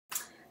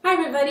Hi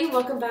everybody,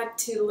 welcome back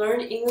to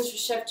Learn English with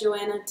Chef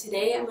Joanna.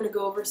 Today I'm going to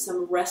go over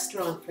some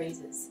restaurant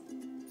phrases.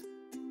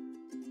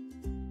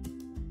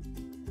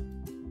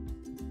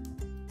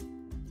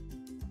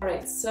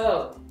 Alright,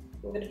 so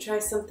I'm going to try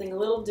something a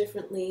little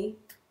differently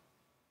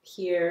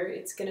here.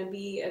 It's going to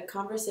be a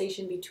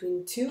conversation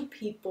between two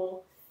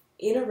people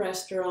in a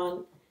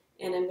restaurant,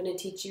 and I'm going to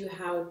teach you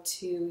how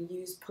to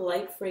use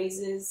polite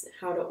phrases,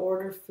 how to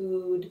order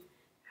food,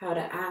 how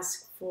to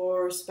ask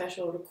for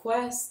special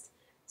requests,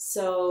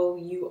 so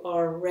you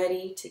are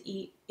ready to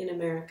eat in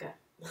America.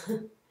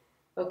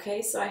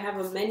 Okay, so I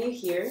have a menu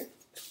here.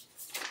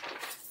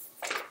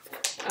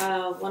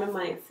 One of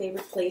my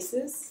favorite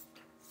places,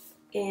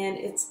 and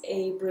it's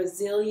a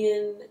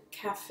Brazilian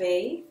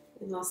cafe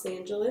in Los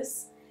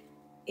Angeles,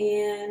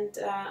 and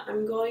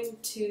I'm going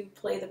to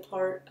play the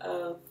part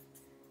of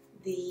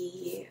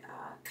the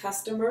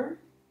customer.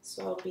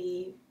 So I'll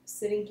be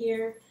sitting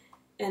here,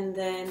 and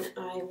then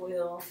I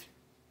will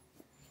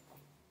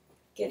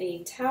get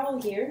a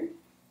towel here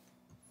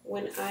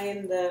when I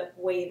am the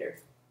waiter.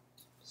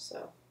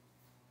 So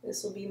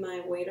this will be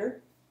my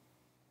waiter,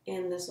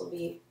 and this will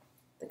be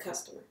the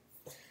customer.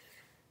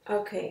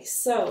 Okay,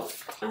 so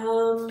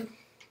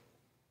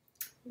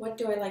what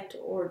do I like to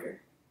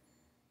order?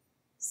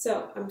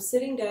 So I'm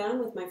sitting down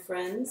with my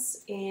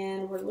friends,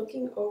 and we're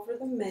looking over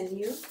the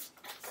menu.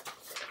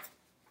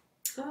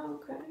 Oh,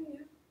 okay,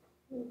 yeah,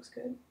 looks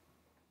good.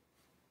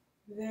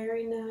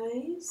 Very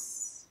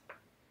nice.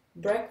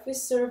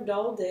 Breakfast served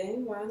all day.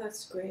 Wow,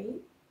 that's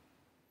great.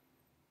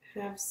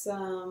 Have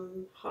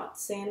some hot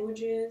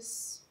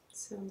sandwiches.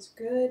 Sounds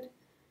good.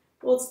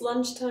 Well, it's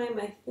lunchtime.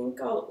 I think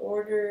I'll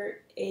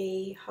order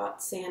a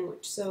hot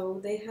sandwich.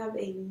 So they have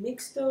a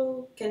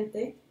mixto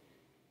quente.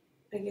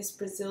 I guess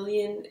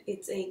Brazilian.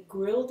 It's a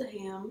grilled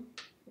ham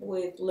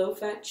with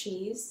low-fat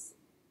cheese,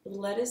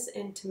 lettuce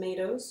and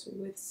tomatoes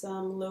with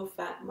some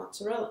low-fat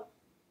mozzarella.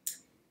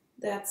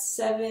 That's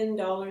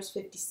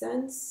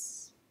 $7.50.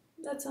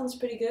 That sounds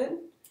pretty good.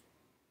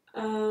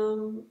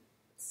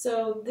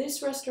 So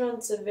this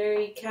restaurant's a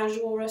very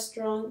casual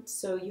restaurant,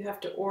 so you have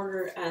to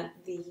order at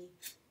the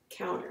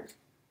counter.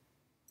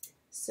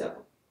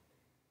 So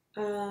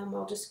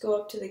I'll just go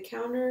up to the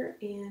counter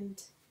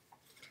and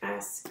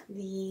ask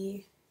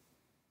the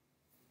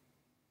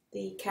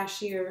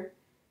cashier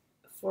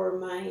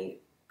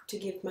to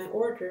give my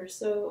order.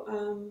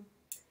 So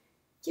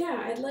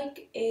yeah, I'd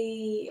like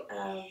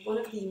one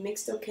of the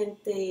mixto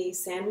quente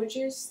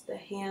sandwiches, the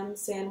ham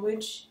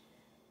sandwich.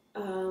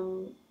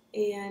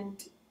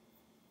 And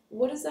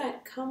what does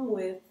that come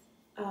with?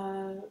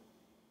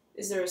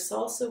 Is there a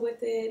salsa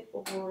with it,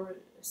 or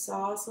a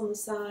sauce on the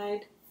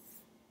side?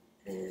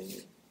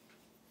 And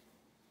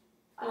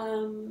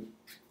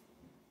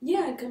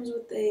yeah, it comes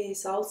with a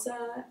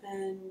salsa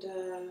and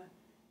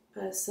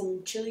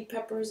some chili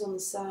peppers on the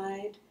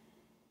side.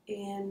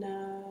 And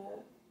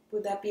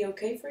would that be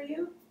okay for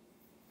you?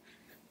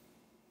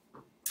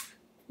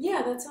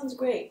 Yeah, that sounds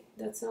great.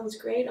 That sounds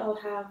great. I'll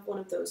have one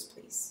of those,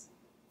 please.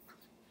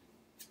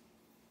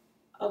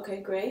 Okay,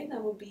 great.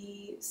 That will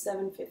be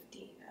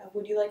 $7.50.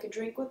 Would you like a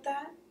drink with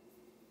that?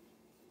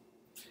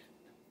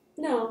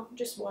 No,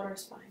 just water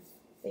is fine.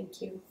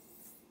 Thank you.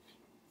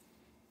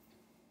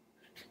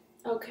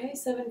 Okay,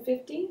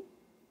 $7.50.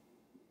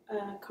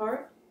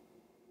 Card.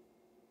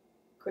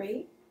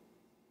 Great.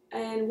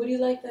 And would you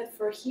like that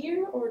for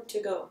here or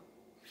to go?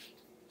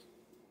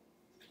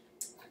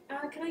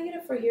 Can I get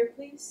it for here,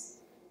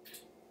 please?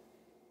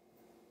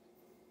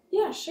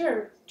 Yeah,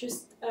 sure.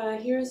 Just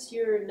here's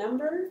your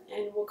number,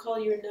 and we'll call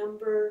your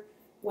number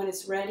when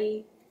it's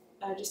ready.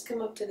 Just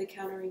come up to the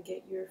counter and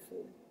get your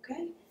food,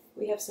 okay?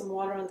 We have some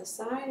water on the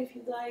side if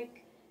you'd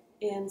like,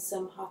 and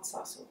some hot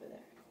sauce over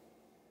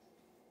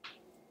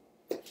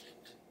there.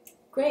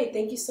 Great,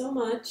 thank you so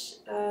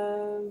much.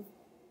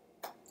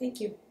 Thank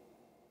you.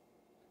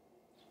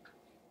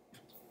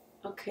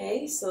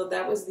 Okay, so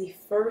that was the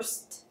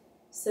first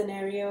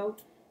scenario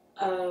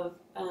of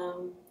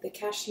the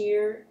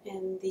cashier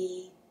and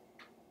the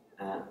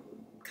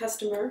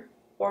customer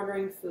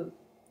ordering food.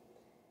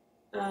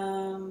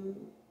 And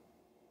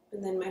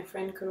then my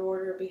friend could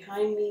order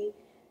behind me,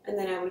 and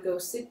then I would go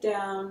sit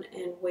down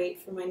and wait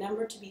for my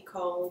number to be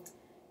called,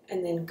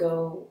 and then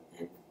go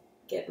and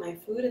get my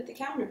food at the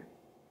counter.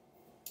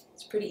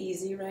 It's pretty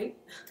easy, right?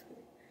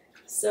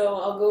 So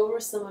I'll go over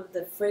some of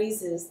the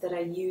phrases that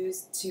I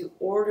use to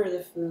order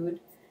the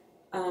food,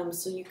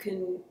 so you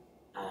can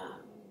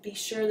be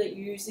sure that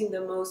you're using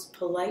the most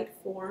polite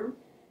form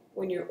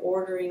when you're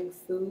ordering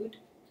food,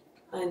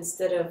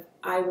 instead of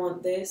 "I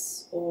want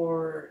this,"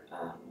 or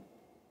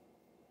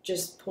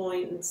just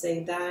point and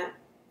say that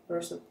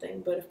or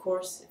something. But of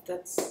course, if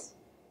that's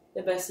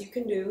the best you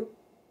can do,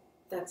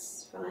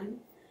 that's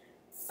fine.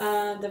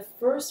 The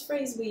first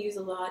phrase we use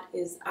a lot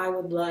is "I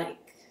would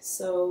like."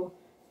 So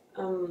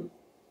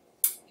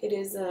it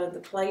is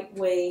the polite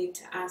way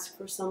to ask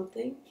for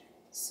something.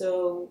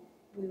 So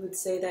we would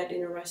say that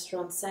in a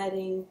restaurant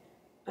setting,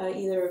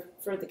 either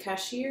for the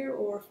cashier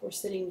or for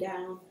sitting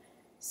down.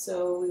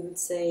 So we would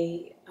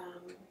say,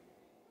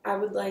 I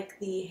would like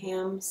the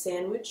ham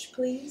sandwich,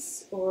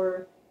 please,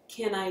 or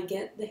can I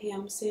get the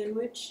ham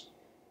sandwich?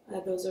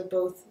 Those are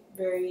both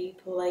very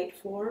polite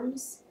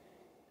forms.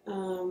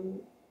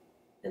 Um,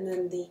 and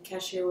then the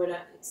cashier would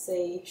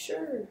say,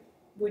 sure,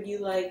 would you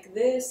like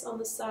this on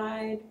the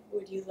side?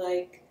 Would you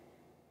like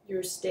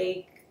your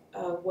steak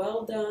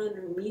well done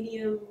or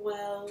medium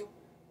well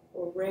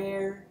or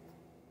rare?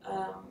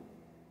 Um,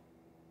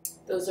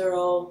 those are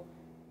all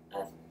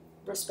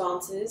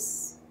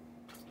responses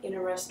in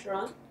a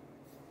restaurant.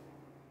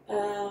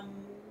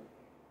 Um,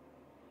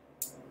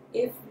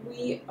 if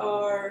we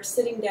are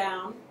sitting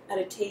down at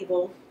a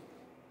table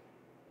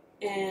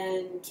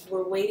and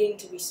we're waiting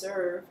to be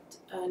served,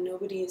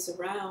 nobody is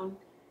around,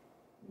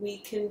 we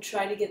can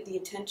try to get the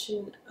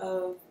attention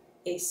of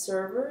a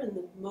server, and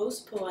the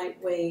most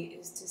polite way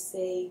is to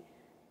say,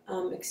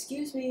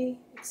 excuse me,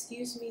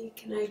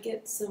 can I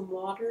get some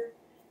water?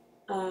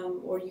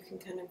 Or you can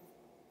kind of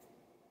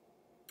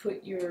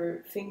put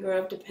your finger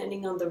up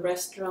depending on the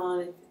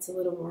restaurant. If it's a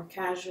little more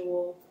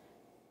casual,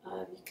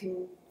 you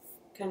can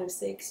kind of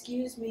say,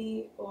 excuse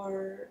me,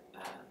 or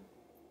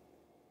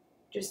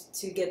just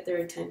to get their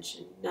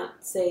attention.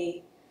 Not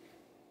say,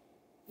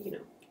 you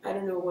know, I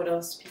don't know what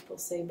else people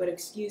say, but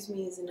excuse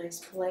me is a nice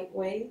polite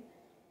way.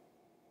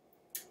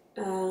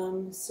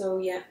 So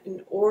yeah,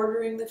 in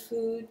ordering the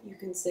food, you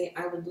can say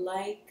I would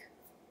like,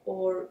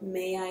 or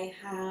may I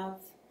have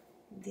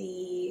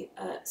the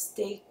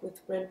steak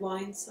with red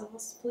wine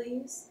sauce,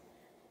 please?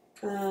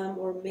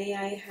 Or may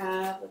I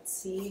have, let's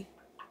see,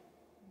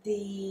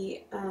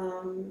 the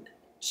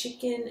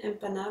chicken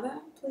empanada,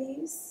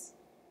 please?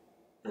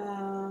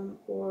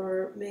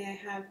 Or may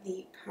I have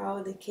the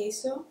pao de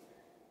queso?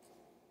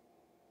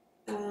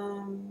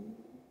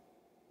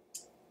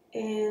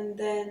 And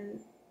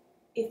then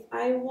if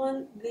I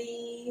want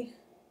the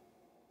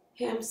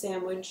ham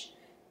sandwich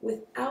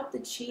without the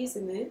cheese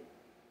in it,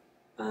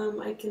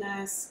 I can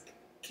ask,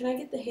 can I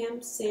get the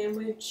ham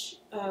sandwich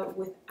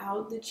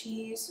without the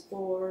cheese,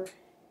 or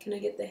can I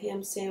get the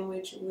ham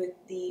sandwich with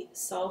the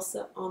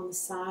salsa on the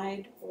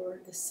side or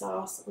the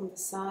sauce on the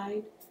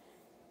side?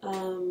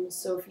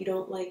 So if you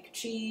don't like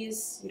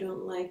cheese, you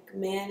don't like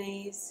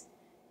mayonnaise,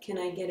 can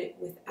I get it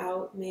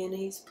without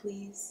mayonnaise,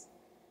 please?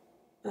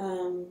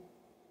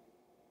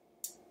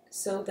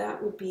 So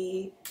that would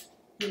be,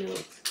 you know,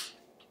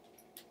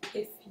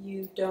 if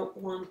you don't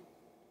want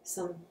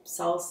some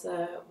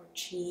salsa or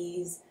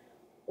cheese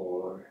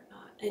or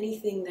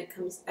anything that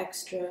comes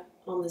extra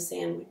on the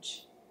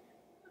sandwich.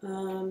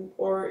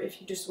 Or if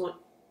you just want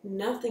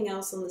nothing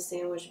else on the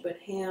sandwich but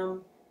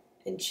ham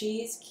and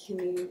cheese,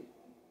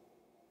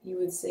 you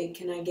would say,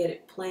 can I get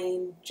it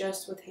plain,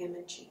 just with ham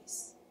and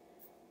cheese?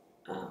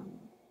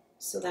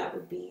 So that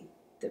would be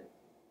the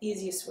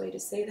easiest way to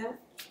say that.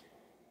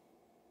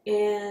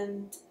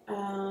 And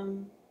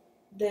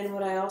then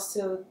what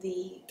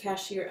the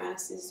cashier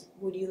asks is,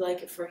 would you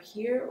like it for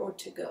here or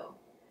to go?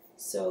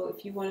 So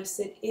if you want to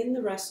sit in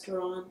the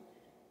restaurant,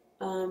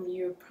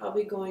 you're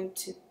probably going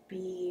to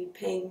be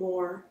paying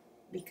more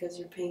because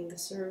you're paying the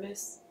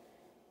service.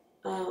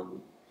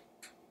 Or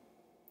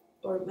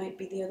it might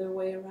be the other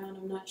way around,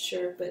 I'm not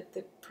sure, but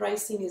the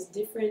pricing is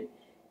different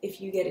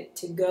if you get it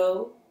to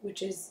go,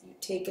 which is you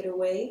take it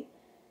away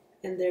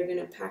and they're going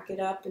to pack it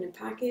up in a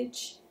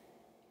package.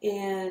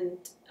 And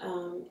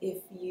if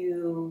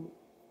you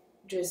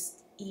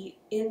just eat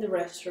in the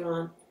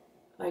restaurant,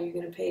 you're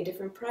going to pay a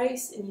different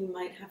price, and you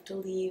might have to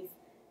leave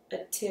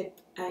a tip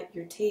at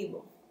your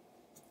table.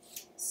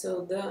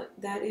 So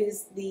that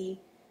is the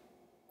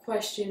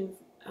question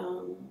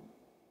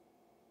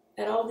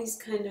at all these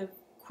kind of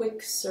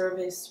quick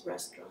service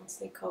restaurants.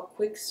 They call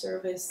quick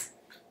service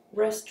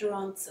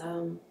restaurants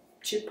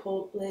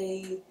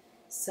Chipotle,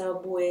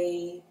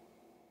 Subway.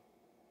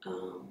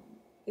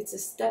 It's a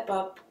step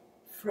up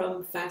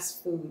from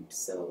fast food.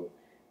 So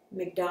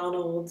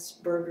McDonald's,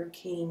 Burger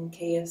King,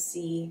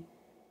 KFC,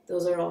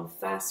 those are all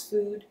fast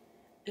food.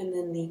 And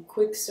then the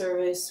quick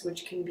service,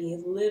 which can be a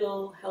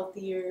little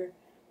healthier,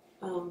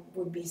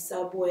 would be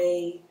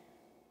Subway,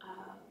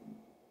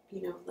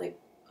 you know, like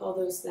all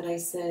those that I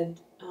said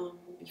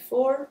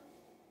before.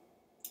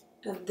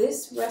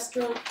 This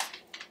restaurant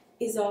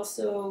is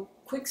also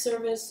quick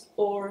service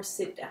or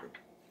sit down.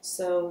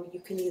 So you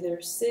can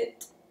either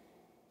sit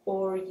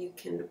or you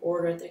can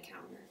order at the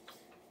counter.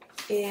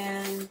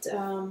 And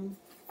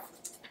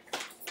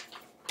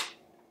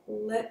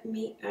let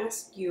me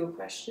ask you a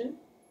question.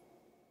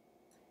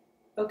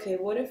 Okay,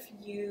 what if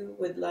you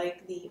would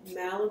like the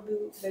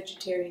Malibu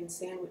vegetarian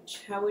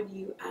sandwich? How would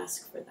you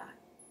ask for that?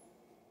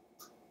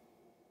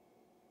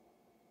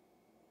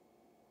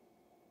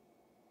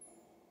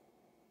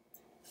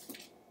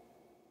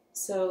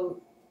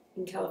 So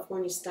in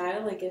California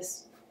style, I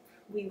guess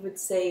we would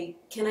say,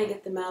 can I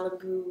get the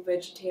Malibu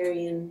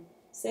vegetarian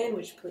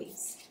sandwich,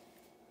 please?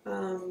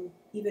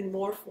 Even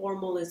more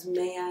formal is,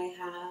 may I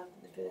have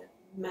the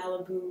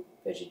Malibu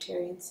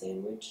vegetarian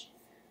sandwich?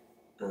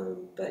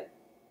 But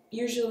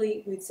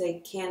usually we'd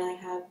say, can I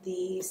have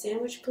the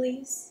sandwich,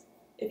 please?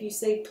 If you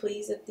say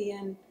please at the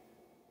end,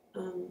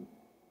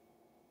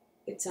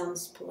 it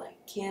sounds polite.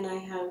 Can I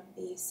have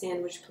the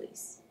sandwich,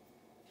 please?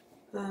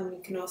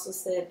 You can also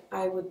say,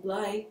 I would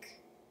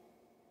like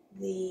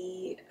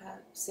the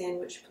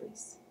sandwich,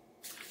 please.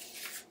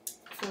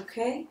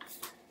 Okay?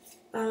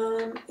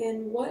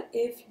 And what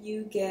if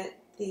you get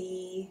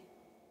the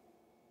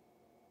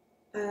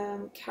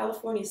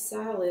California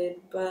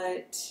salad,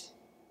 but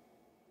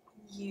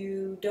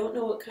you don't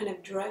know what kind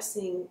of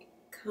dressing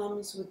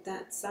comes with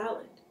that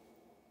salad?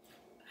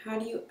 How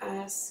do you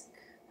ask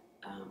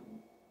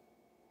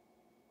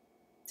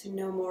to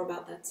know more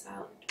about that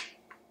salad?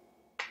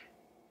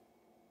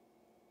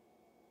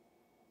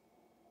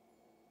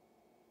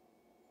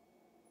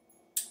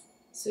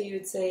 So you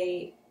would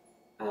say,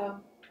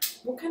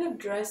 what kind of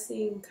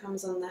dressing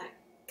comes on that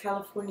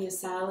California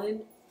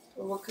salad?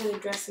 Or what kind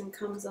of dressing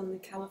comes on the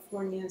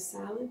California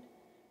salad?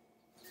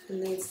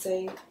 And they'd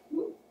say,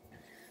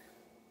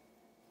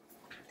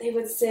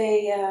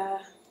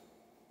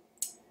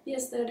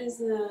 yes, that is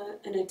an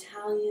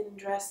Italian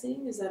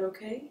dressing. Is that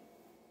okay?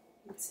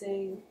 You'd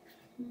say,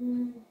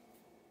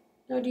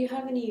 no, do you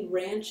have any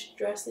ranch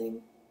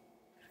dressing?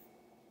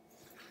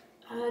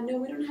 No,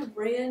 we don't have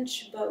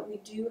ranch, but we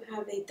do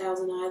have a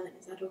Thousand Island.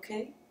 Is that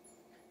okay?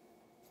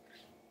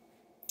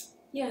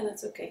 Yeah,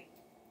 that's okay.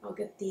 I'll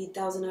get the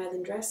Thousand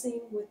Island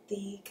dressing with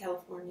the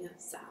California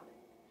salad.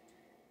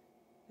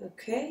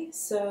 Okay,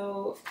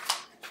 so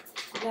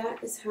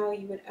that is how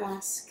you would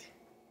ask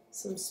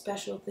some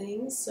special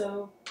things.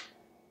 So,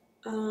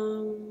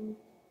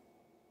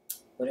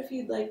 what if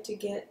you'd like to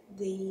get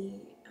the,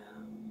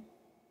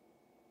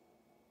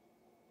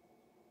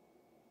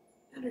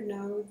 I don't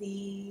know,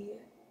 the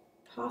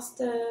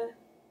pasta,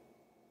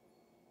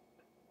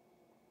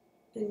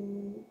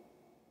 and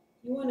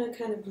you want to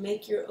kind of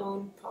make your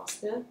own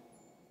pasta.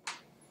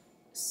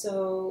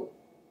 So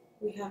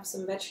we have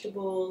some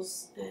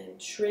vegetables and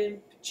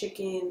shrimp,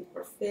 chicken,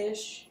 or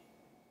fish,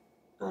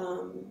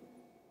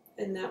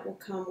 and that will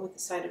come with a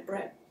side of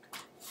bread.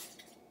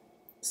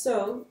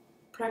 So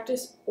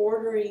practice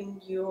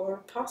ordering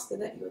your pasta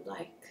that you would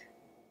like.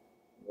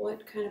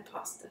 What kind of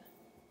pasta?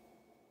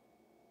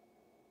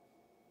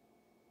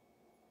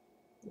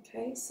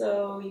 Okay,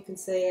 so you can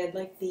say, I'd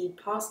like the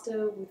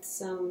pasta with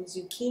some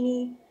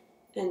zucchini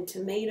and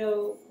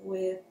tomato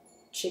with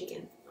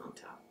chicken on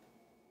top.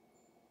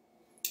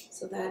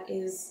 So that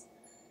is,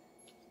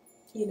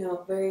 you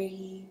know,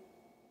 very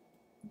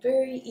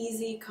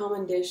easy,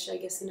 common dish, I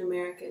guess, in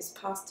America is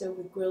pasta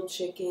with grilled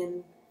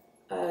chicken.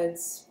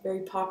 It's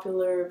very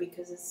popular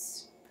because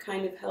it's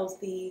kind of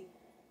healthy.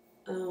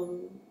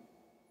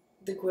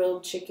 The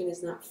grilled chicken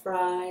is not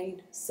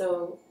fried,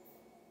 so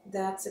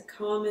that's a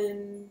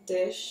common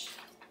dish.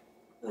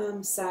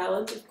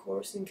 Salads, of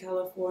course, in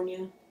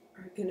California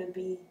are going to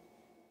be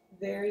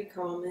very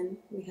common.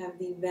 We have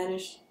the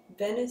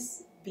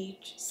Venice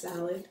Beach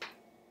salad,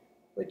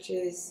 which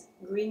is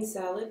green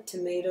salad,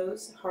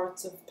 tomatoes,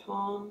 hearts of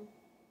palm,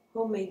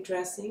 homemade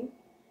dressing,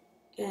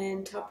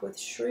 and topped with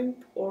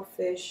shrimp or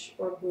fish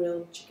or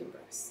grilled chicken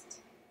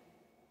breast.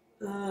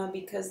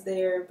 Because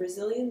they're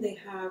Brazilian, they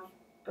have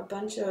a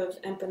bunch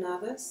of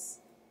empanadas,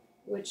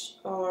 which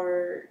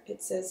are,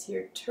 it says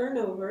here,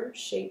 turnover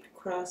shaped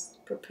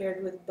crust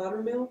prepared with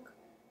buttermilk,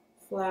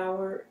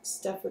 flour,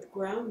 stuffed with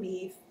ground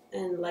beef,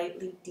 and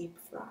lightly deep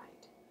fried.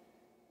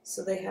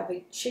 So they have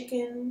a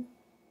chicken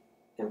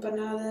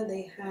empanada,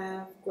 they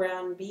have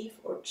ground beef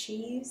or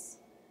cheese,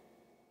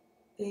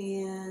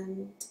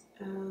 and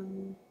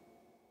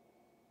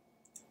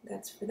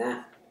that's for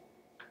that.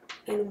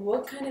 And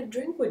what kind of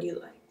drink would you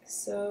like?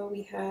 So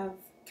we have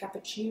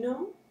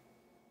cappuccino,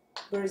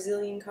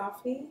 Brazilian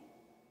coffee,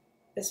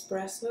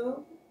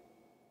 espresso,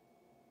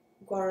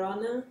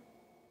 guarana,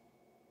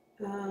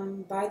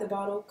 by the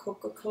bottle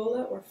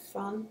Coca-Cola or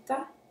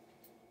Fanta,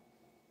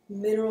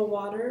 mineral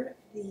water,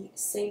 the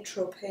Saint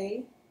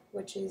Tropez,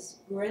 which is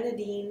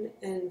grenadine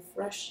and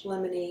fresh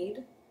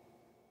lemonade.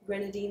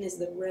 Grenadine is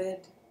the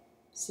red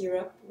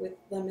syrup with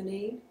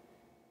lemonade.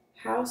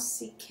 House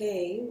CK,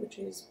 which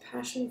is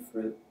passion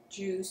fruit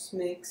juice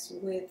mixed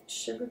with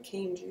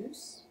sugarcane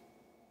juice.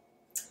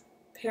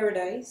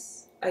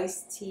 Paradise,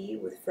 iced tea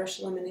with fresh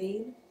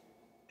lemonade.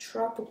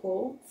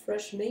 Tropical,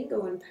 fresh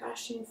mango and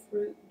passion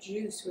fruit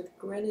juice with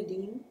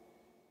grenadine.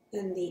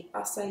 And the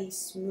acai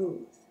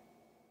smooth.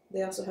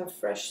 They also have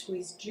fresh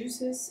squeezed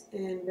juices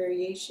and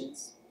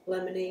variations.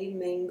 Lemonade,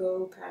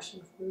 mango,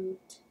 passion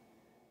fruit,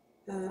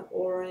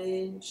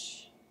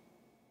 orange,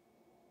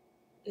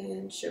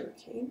 and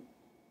sugarcane.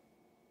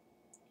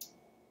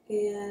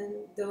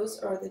 And those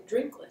are the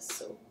drink lists.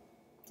 So,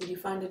 did you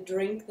find a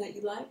drink that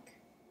you like?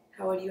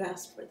 How would you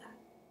ask for that?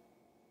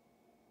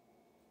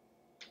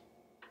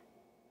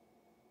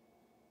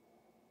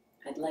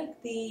 I'd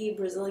like the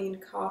Brazilian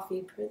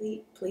coffee,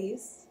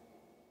 please.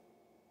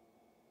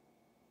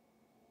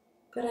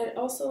 But I'd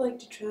also like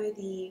to try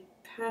the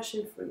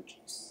passion fruit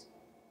juice.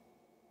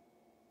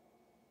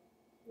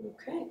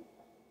 Okay.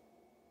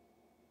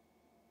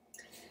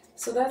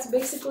 So that's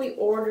basically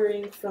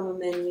ordering from a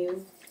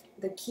menu.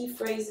 The key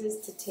phrases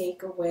to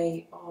take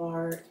away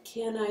are,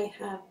 can I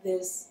have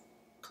this,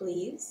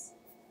 please?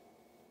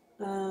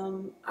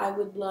 I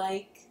would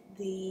like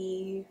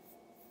the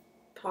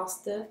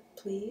pasta,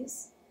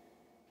 please.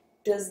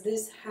 Does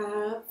this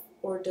have,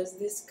 or does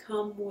this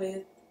come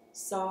with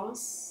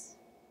sauce,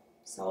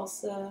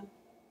 salsa?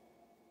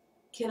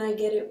 Can I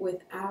get it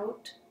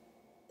without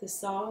the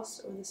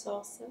sauce or the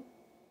salsa?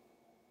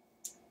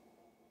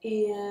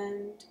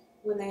 And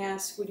when they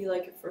ask, would you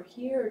like it for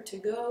here or to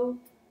go?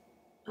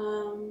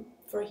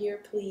 For here,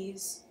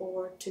 please,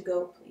 or to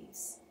go,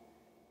 please.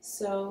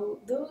 So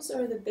those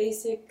are the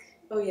basic,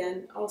 oh yeah,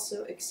 and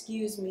also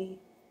excuse me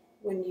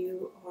when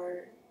you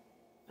are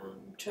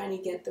trying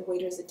to get the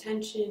waiter's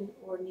attention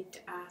or need to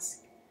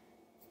ask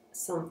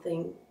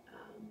something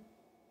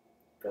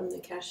from the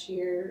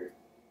cashier,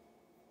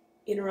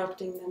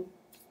 interrupting them.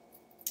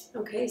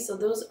 Okay, so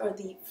those are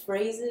the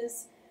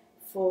phrases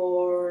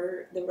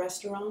for the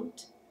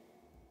restaurant.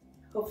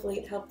 Hopefully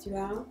it helped you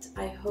out.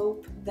 I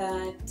hope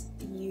that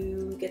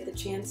you get the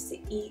chance to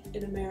eat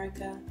in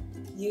America,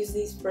 use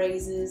these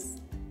phrases,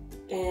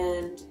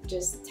 and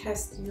just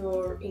test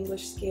your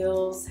English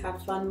skills,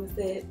 have fun with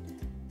it,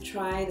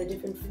 try the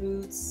different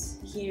foods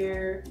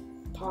here,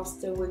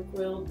 pasta with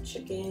grilled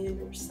chicken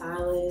or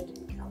salad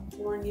in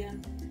California,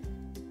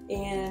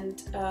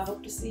 and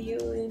hope to see you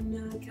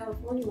in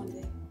California one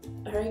day.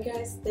 Alright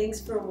guys, thanks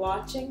for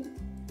watching,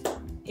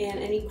 and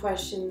any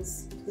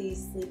questions,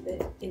 please leave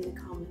it in the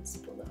comments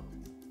below.